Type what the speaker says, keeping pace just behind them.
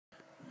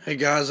Hey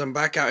guys, I'm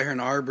back out here in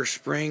Arbor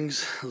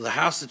Springs. The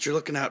house that you're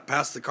looking at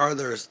past the car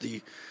there is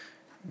the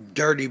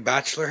dirty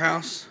bachelor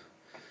house.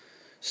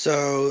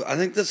 So I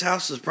think this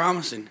house is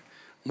promising.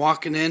 I'm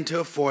walking into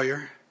a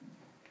foyer.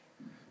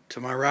 To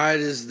my right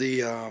is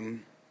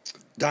the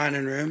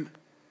dining room.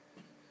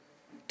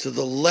 To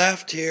the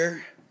left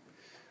here,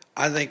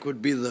 I think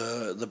would be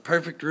the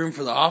perfect room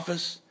for the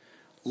office.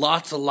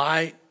 Lots of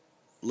light,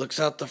 looks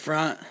out the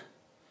front.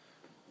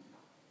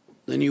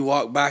 Then you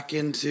walk back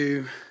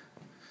into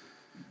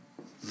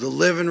the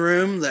living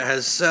room that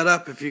has set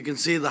up, if you can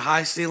see the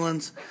high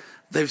ceilings,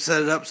 they've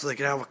set it up so they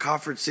can have a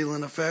coffered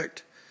ceiling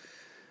effect.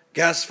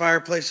 Gas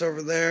fireplace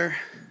over there.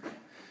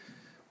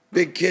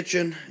 Big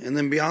kitchen. And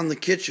then beyond the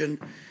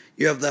kitchen,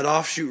 you have that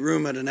offshoot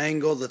room at an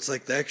angle that's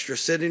like the extra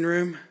sitting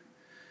room.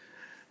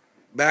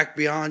 Back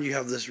beyond, you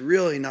have this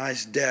really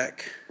nice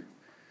deck.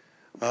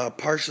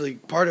 Part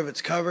of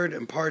it's covered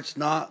and part's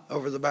not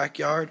over the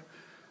backyard.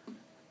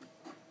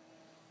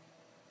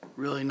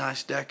 Really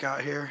nice deck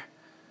out here.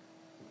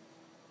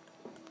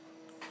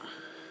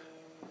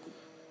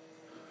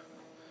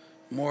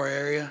 More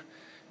area,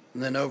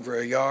 and then over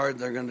a yard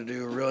they're going to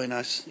do a really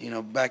nice,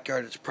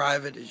 backyard. It's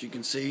private, as you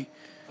can see,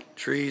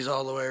 trees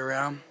all the way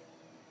around.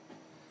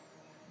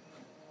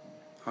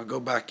 I'll go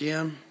back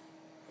in,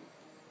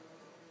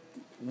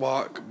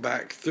 walk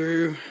back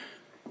through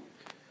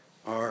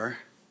our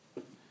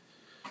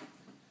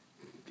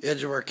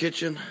edge of our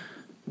kitchen,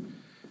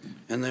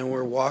 and then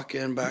we're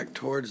walking back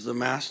towards the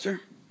master.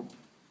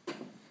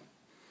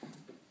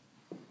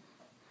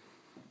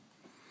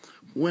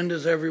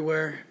 Windows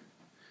everywhere.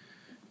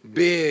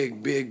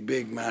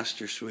 Big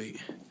master suite.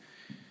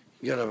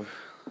 You got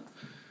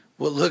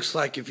what looks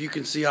like, if you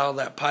can see all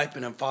that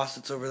piping and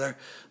faucets over there,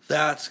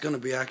 that's going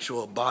to be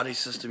actual body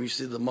system. You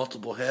see the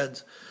multiple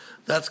heads.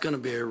 That's going to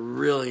be a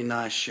really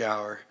nice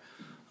shower.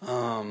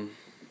 And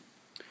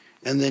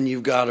then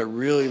you've got a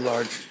really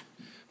large,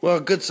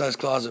 good sized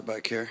closet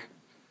back here.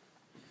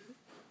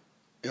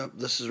 Yep,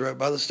 this is right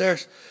by the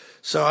stairs.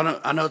 So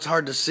I know it's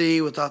hard to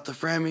see without the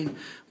framing,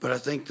 but I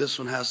think this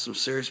one has some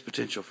serious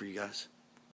potential for you guys.